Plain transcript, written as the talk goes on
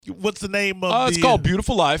What's the name of It's called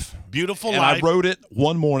Beautiful Life. Beautiful and Life. I wrote it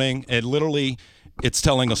one morning, and literally it's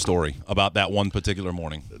telling a story about that one particular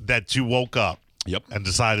morning. That you woke up. Yep. And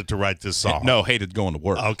decided to write this song. No, hated going to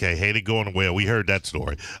work. Okay, hated going to work. We heard that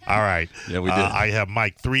story. All right. Yeah, we did. I have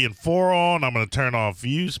mic 3 and 4 on. I'm going to turn off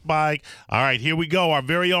you, Spike. All right, here we go. Our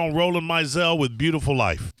very own Roland Mizell with Beautiful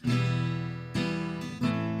Life.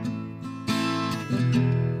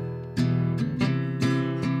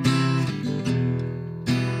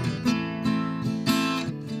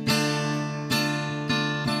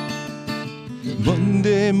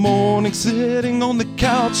 Monday morning, sitting on the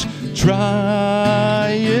couch,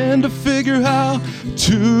 trying to figure how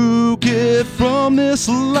to get from this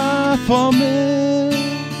life I'm in.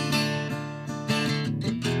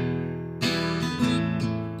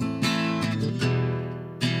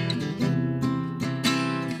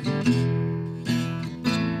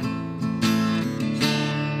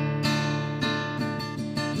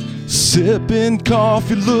 Sipping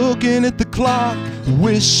coffee, looking at the clock,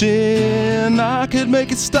 wishing I could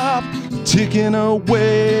make it stop, ticking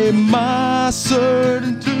away my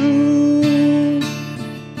certain doom.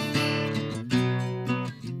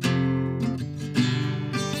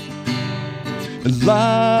 And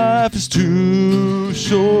life is too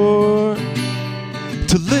short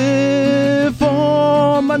to live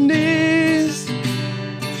on my knees,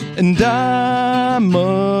 and I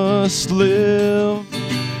must live.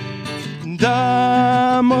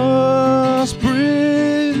 I must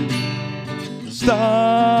breathe.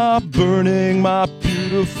 Stop burning my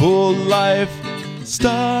beautiful life.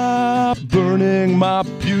 Stop burning my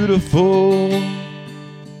beautiful.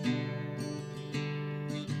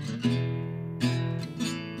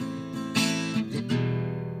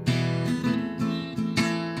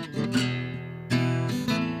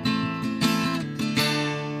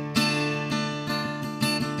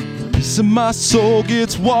 Piece of my soul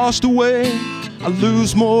gets washed away. I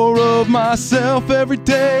lose more of myself every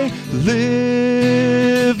day,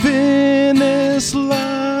 living this life.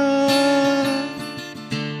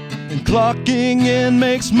 And clocking in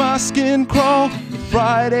makes my skin crawl.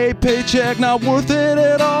 Friday paycheck not worth it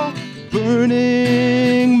at all.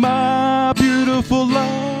 Burning my beautiful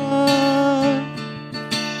life.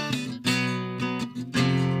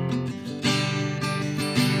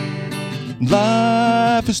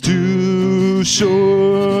 Life is too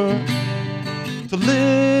short to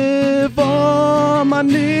live on my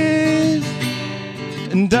knees,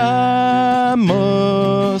 and I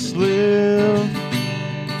must live,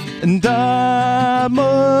 and I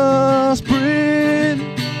must breathe.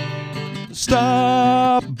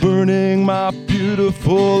 Stop burning my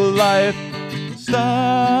beautiful life.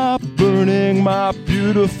 Stop burning my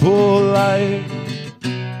beautiful life.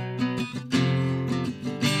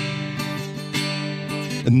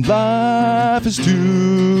 And life is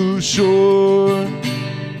too short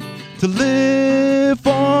to live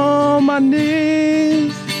on my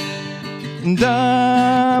knees, and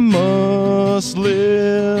I must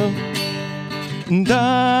live, and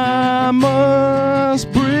I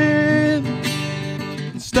must breathe.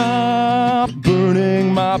 Stop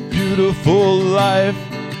burning my beautiful life.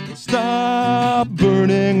 Stop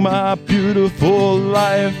burning my beautiful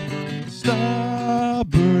life. Stop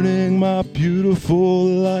burning my beautiful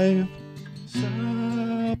life.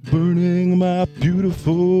 Stop burning my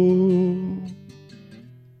beautiful.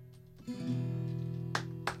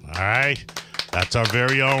 All right. That's our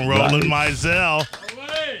very own Roland Mizell.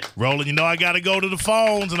 Roland, you know I got to go to the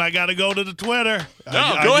phones and I got to go to the Twitter.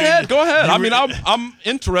 No, go ahead. I mean, I'm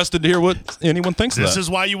interested to hear what anyone thinks of that. This is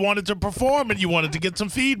why you wanted to perform and you wanted to get some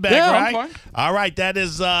feedback, Yeah, right? I'm fine. All right, that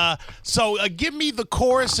is, so give me the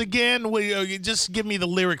chorus again. Just give me the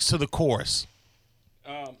lyrics to the chorus.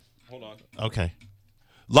 Hold on. Okay.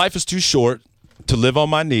 Life is too short to live on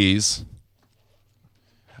my knees.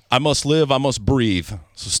 I must live, I must breathe,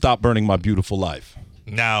 so stop burning my beautiful life.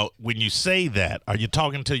 Now, when you say that, are you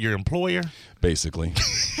talking to your employer? Basically.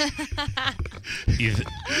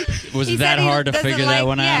 Was it that hard to figure that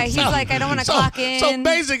one out? Yeah, he's like, I don't want to clock in. So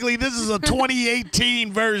basically, this is a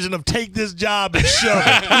 2018 version of Take This Job and Shove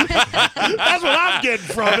It. That's what I'm getting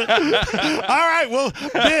from it. All right, well,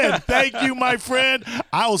 Ben, thank you, my friend.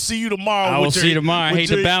 I will see you tomorrow. I will see you tomorrow. I hate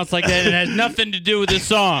to bounce like that. It has nothing to do with this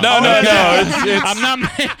song. No. I'm not.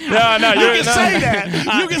 You can say that.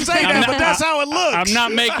 You can say that, but that's how it looks. I'm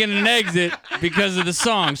not making an exit because of the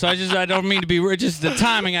song. So I don't mean to be. Just the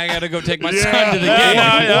timing. I got to go take my son to the game.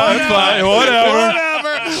 Yeah, that's fine. Whatever.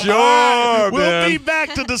 Sure, All right, we'll man. be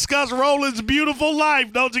back to discuss Roland's beautiful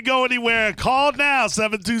life. Don't you go anywhere. Call now,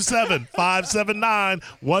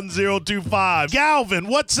 727-579-1025. Galvin,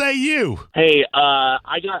 what say you? Hey, I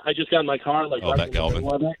just got in my car like right that in the Galvin.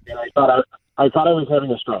 middle of it, and I thought I was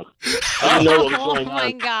having a stroke. I didn't know what was Oh going my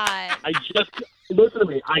on. God. Listen to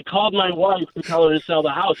me. I called my wife to tell her to sell the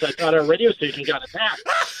house. I thought our radio station got attacked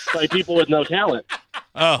by people with no talent.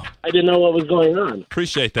 Oh, I didn't know what was going on.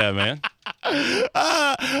 appreciate that, man.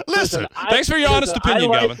 Listen, Thanks for your honest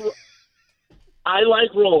opinion, Galvin. I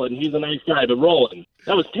like Roland. He's a nice guy, but Roland,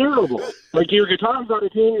 that was terrible. Like, your guitar's out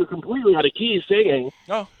of tune. You're completely out of key singing.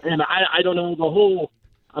 Oh, And I don't know the whole,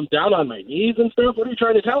 I'm down on my knees and stuff. What are you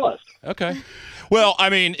trying to tell us? okay. Well, I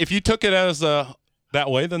mean, if you took it as that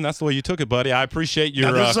way, then that's the way you took it, buddy. I appreciate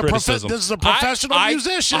your now, this criticism. this is a professional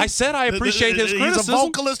musician. I said I appreciate his criticism. He's a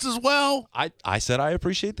vocalist as well. I said I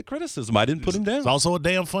appreciate the criticism. I didn't put him down. He's also a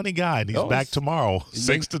damn funny guy, and he's Oh, back tomorrow,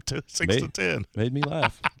 6 to 10. Made me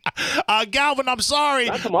laugh. Galvin, I'm sorry.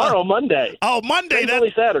 Not tomorrow, Monday. Oh, Monday. It's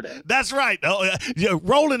only Saturday. That's right. Yeah,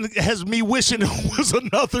 Roland has me wishing it was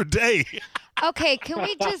another day. Okay, can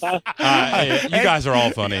we just? You guys are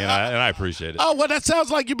all funny, and I appreciate it. Oh, well, that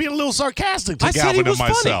sounds like you're being a little sarcastic to I said Galvin he was and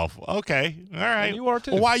myself. Okay, all right. And you are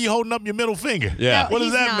too. Well, why are you holding up your middle finger? Yeah. No, What does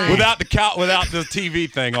he's that not. mean? Without the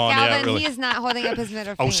TV thing on, Galvin, yeah, really. he is not holding up his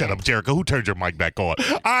middle Oh, finger. shut up, Jericho. Who turned your mic back on?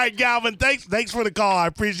 All right, Galvin, thanks for the call. I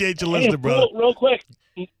appreciate you Hey, listening, brother. real quick.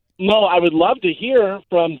 Mo, I would love to hear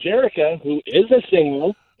from Jerica, who is a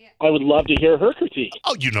singer. I would love to hear her critique.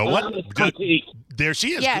 Oh, you know what? Honest Good. critique. There she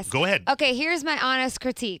is. Yes. Go ahead. Okay, here's my honest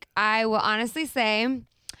critique. I will honestly say,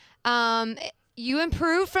 you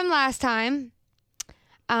improved from last time.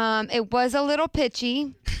 It was a little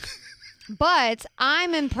pitchy, but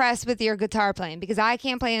I'm impressed with your guitar playing because I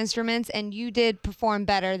can't play instruments, and you did perform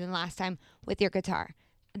better than last time with your guitar.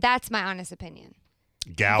 That's my honest opinion.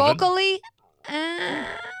 Galvin. Vocally,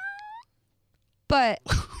 but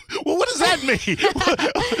Well, what does that mean?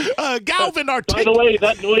 Galvin, By the way,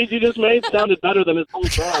 that noise you just made sounded better than his whole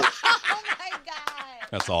song. oh my God.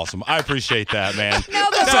 That's awesome. I appreciate that, man. No,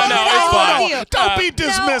 but No, hold no, on, it's hold fine. on. You. Don't be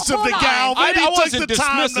dismissive hold to on. Galvin. He took wasn't the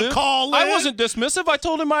time dismissive. to call in. I wasn't dismissive. I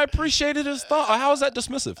told him I appreciated his thought. How is that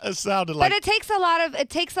dismissive? It sounded like But it takes a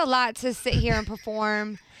lot to sit here and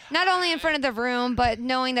perform, not only in front of the room, but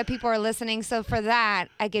knowing that people are listening. So for that,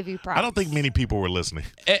 I give you props. I don't think many people were listening.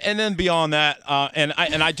 And then beyond that, and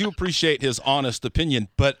I do appreciate his honest opinion,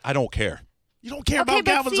 but I don't care. You don't care Okay, about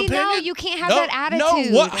but Galvin's see, opinion? no, you can't have that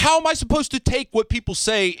attitude. No, what? How am I supposed to take what people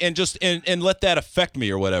say and just and let that affect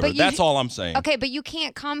me or whatever? But you- That's all I'm saying. Okay, but you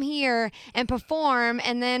can't come here and perform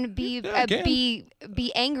and then be I can.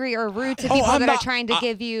 be angry or rude to Oh, people I'm that not- are trying to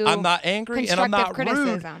give you. I'm not angry and I'm not constructive rude.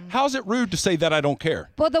 criticism. How's it rude to say that I don't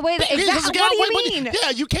care? Well, the way that Because exactly. Galvin- What do wait, you mean? Yeah,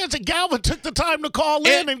 you can't say Galvin took the time to call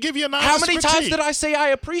in and give you an honest How many times critique. did I say I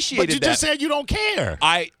appreciated But you that? just said you don't care.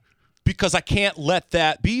 Because I can't let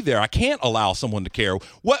that be there. I can't allow someone to care.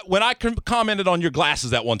 When I commented on your glasses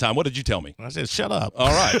that one time, what did you tell me? I said, shut up. All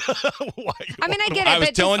right. I mean, I get it. I was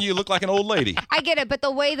but telling you, you look like an old lady. I get it, but the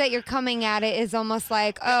way that you're coming at it is almost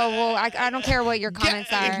like, oh, well, I don't care what your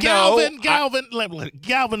comments are. Galvin,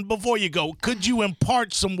 before you go, could you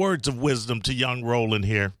impart some words of wisdom to young Roland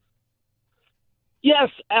here? Yes,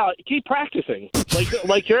 keep practicing.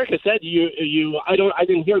 Like Jerica said, I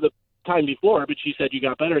didn't hear the time before, but she said you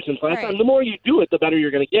got better since last Right. time. The more you do it, the better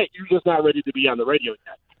you're going to get. You're just not ready to be on the radio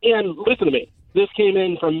yet. And listen to me. This came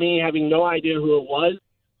in from me having no idea who it was,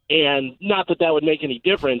 and not that would make any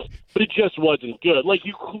difference, but it just wasn't good. Like,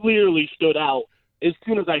 you clearly stood out. As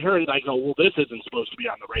soon as I heard it, I go, well, this isn't supposed to be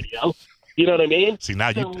on the radio. You know what I mean? See, now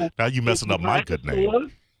you messing up my good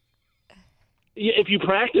name. If you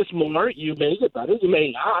practice more, you may get better. You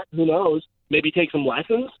may not. Who knows? Maybe take some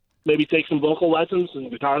lessons. Maybe take some vocal lessons and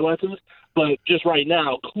guitar lessons. But just right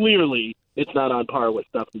now, clearly, it's not on par with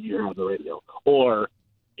stuff that you hear on the radio. Or,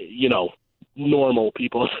 normal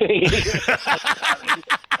people saying.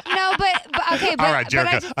 No, but okay, but All right, but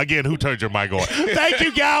I Jerica. just- Again, who turned your mic on? Thank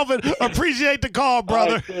you, Galvin. Appreciate the call,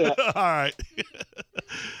 brother. All right.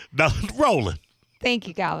 Now, Roland. thank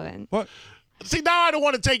you, Galvin. What? See, now I don't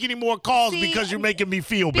want to take any more calls See, because you're making me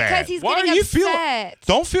feel Because bad. he's Why getting are you upset.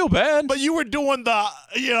 Don't feel bad. But you were doing the,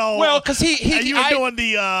 Well, because you were doing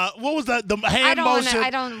the, what was that? The hand don't wanna- motion. I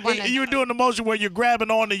don't wanna- You were doing the motion where you're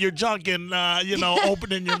grabbing onto your junk and,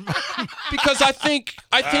 opening your mouth. because I think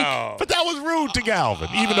But that was rude to Galvin,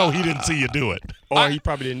 even though he didn't see you do it. Or he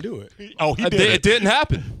probably didn't do it. Oh, he did it didn't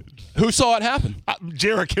happen. Who saw it happen?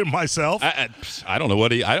 Jerica and myself. I don't know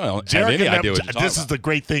what I don't have Jerica any idea what you're talking This is about. the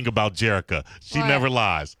great thing about Jerica. She What? never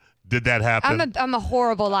lies. Did that happen? I'm a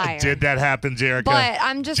horrible liar. Did that happen, Jerica? But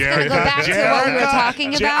I'm just going to go back to what we were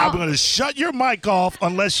talking about. I'm going to shut your mic off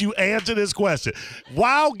unless you answer this question.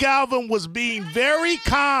 While Galvin was being very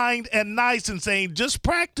kind and nice and saying, just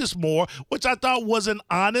practice more, which I thought was an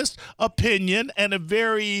honest opinion and a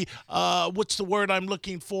very, what's the word I'm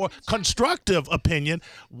looking for? Constructive opinion.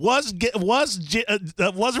 Was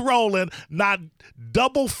Roland not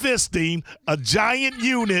double fisting a giant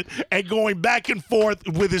unit and going back and forth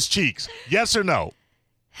with his cheeks? Yes or no?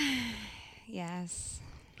 Yes.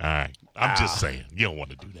 All right. I'm just saying. You don't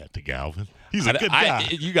want to do that to Galvin. He's a good guy.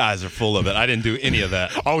 You guys are full of it. I didn't do any of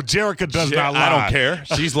that. Oh, Jerica does not lie. I don't care.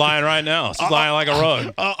 She's lying right now. She's lying like a rug.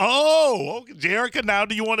 Okay. Jerica, now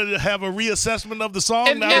do you want to have a reassessment of the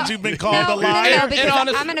song now that you've been called a liar? No,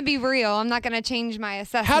 because I'm going to be real. I'm not going to change my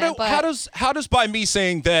assessment. How does by me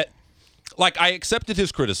saying that, like, I accepted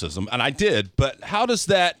his criticism, and I did, but how does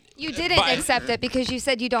that... You didn't accept it because you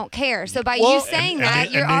said you don't care. So by you saying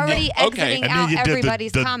that, you're already exiting out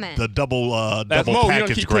everybody's comment. The double You don't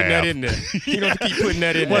package keep grab. putting that in there. You don't keep putting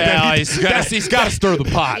that in there. Well, he's got to stir the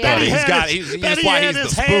pot, buddy. That's why he's the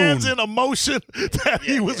spoon. Hands in emotion that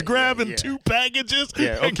he was grabbing two packages.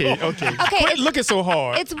 Yeah, okay. Quit looking so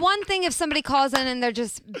hard. It's one thing if somebody calls in and they're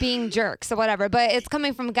just being jerks or whatever, but it's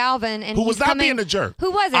coming from Galvin. And who was not being a jerk.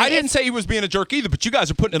 Who wasn't? I didn't say he was being a jerk either, but you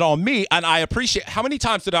guys are putting it on me, and I appreciate. How many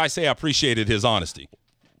times did I say I appreciated his honesty?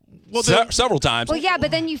 Well, several times. Well, yeah,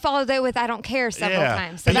 but then you followed it with "I don't care" several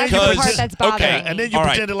times. So that's Because- the part that's bothering me. And then you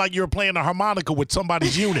pretended like you were playing a harmonica with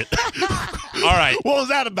somebody's unit. All right. What was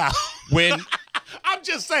that about? When I'm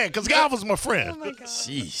just saying, because Galvin's my friend. Oh my God.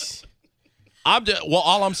 Jeez.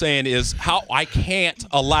 all I'm saying is how I can't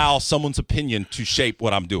allow someone's opinion to shape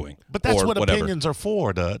what I'm doing. But that's or what whatever. opinions are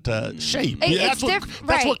for, to shape. It's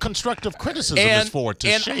That's what constructive criticism is for,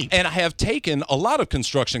 to shape. And I have taken a lot of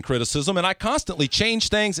construction criticism, and I constantly change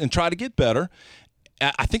things and try to get better.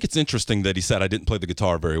 I think it's interesting that he said I didn't play the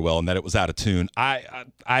guitar very well and that it was out of tune.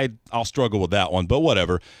 I'll struggle with that one, but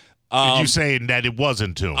whatever. You saying that it was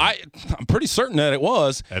in tune? I'm pretty certain that it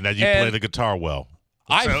was. And that you play the guitar well.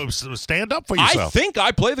 So stand up for yourself. I think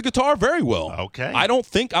I play the guitar very well. Okay. I don't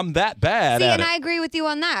think I'm that bad See, at and it. I agree with you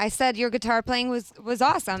on that. I said your guitar playing was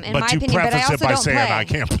awesome in my you opinion, but I preface also it by don't saying play. I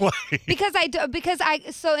can't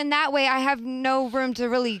play. So in that way I have no room to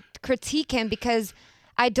really critique him because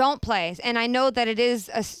I don't play, and I know that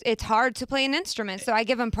it's hard to play an instrument. So I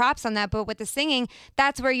give him props on that. But with the singing,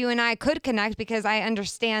 that's where you and I could connect because I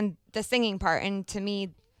understand the singing part, and to me,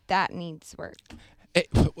 that needs work.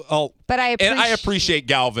 But I appreciate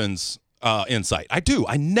Galvin's insight. I do.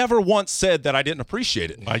 I never once said that I didn't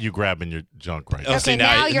appreciate it. Why are you grabbing your junk right now? Oh, Okay, see,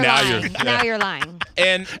 now you're lying. yeah. Now you're lying.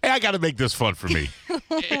 And Hey, I got to make this fun for me.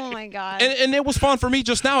 Oh my God. and it was fun for me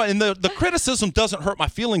just now. And the criticism doesn't hurt my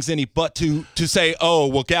feelings any, but to say, oh,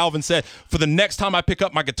 well, Galvin said for the next time I pick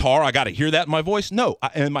up my guitar, I got to hear that in my voice. No,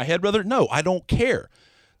 in my head, rather. No, I don't care.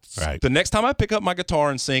 Right. The next time I pick up my guitar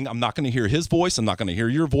and sing, I'm not going to hear his voice. I'm not going to hear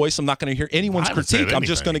your voice. I'm not going to hear anyone's I haven't said critique. I'm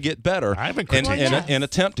just anything. going to get better. I haven't critiqued and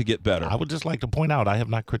attempt to get better. I would just like to point out I have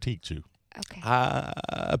not critiqued you. Okay.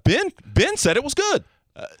 Ben said it was good.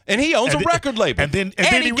 And he owns a record label. And then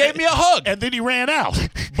he gave me a hug. And then he ran out.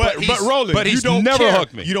 But Roland, but he's you don't never care.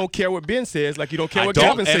 hugged me. You don't care what Ben says, like you don't care I what don't,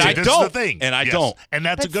 Galvin and says. I This don't. is the thing. And I Yes. don't. And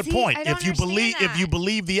that's But a good see, point. I don't If you believe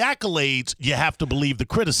understand the accolades, you have to believe the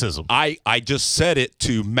criticism. I just said it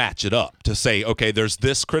to match it up, to say, okay, there's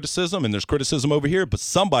this criticism and there's criticism over here, but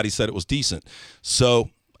somebody said it was decent. So,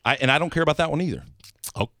 I don't care about that one either.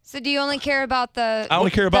 So do you only care about the? I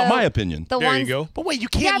only care about my opinion. The There ones, you go. But wait, you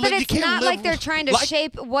can't. Yeah, but you it's can't not live like they're trying to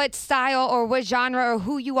shape what style or what genre or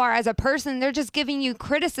who you are as a person. They're just giving you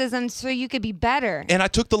criticism so you could be better. And I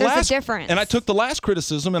took the There's a last difference. And I took the last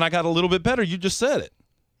criticism and I got a little bit better. You just said it.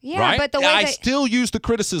 Yeah, right? but the way I that, still use the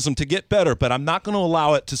criticism to get better, but I'm not going to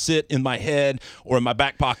allow it to sit in my head or in my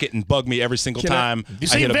back pocket and bug me every single time. You I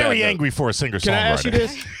seem hit a bad very note. angry for a singer-songwriter.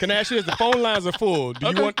 Can I ask you this? The phone lines are full. Do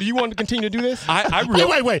you want to continue to do this? I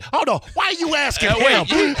really, Wait. Hold on. Why are you asking him?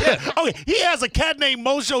 Okay, he has a Cat Named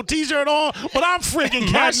Mo Show t-shirt on, but I'm freaking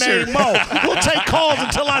Cat Named Mo. We'll take calls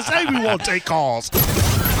until I say we won't take calls.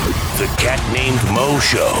 The Cat Named Mo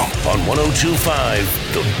Show on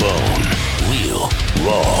 102.5 The Bone. Real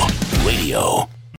Raw Radio.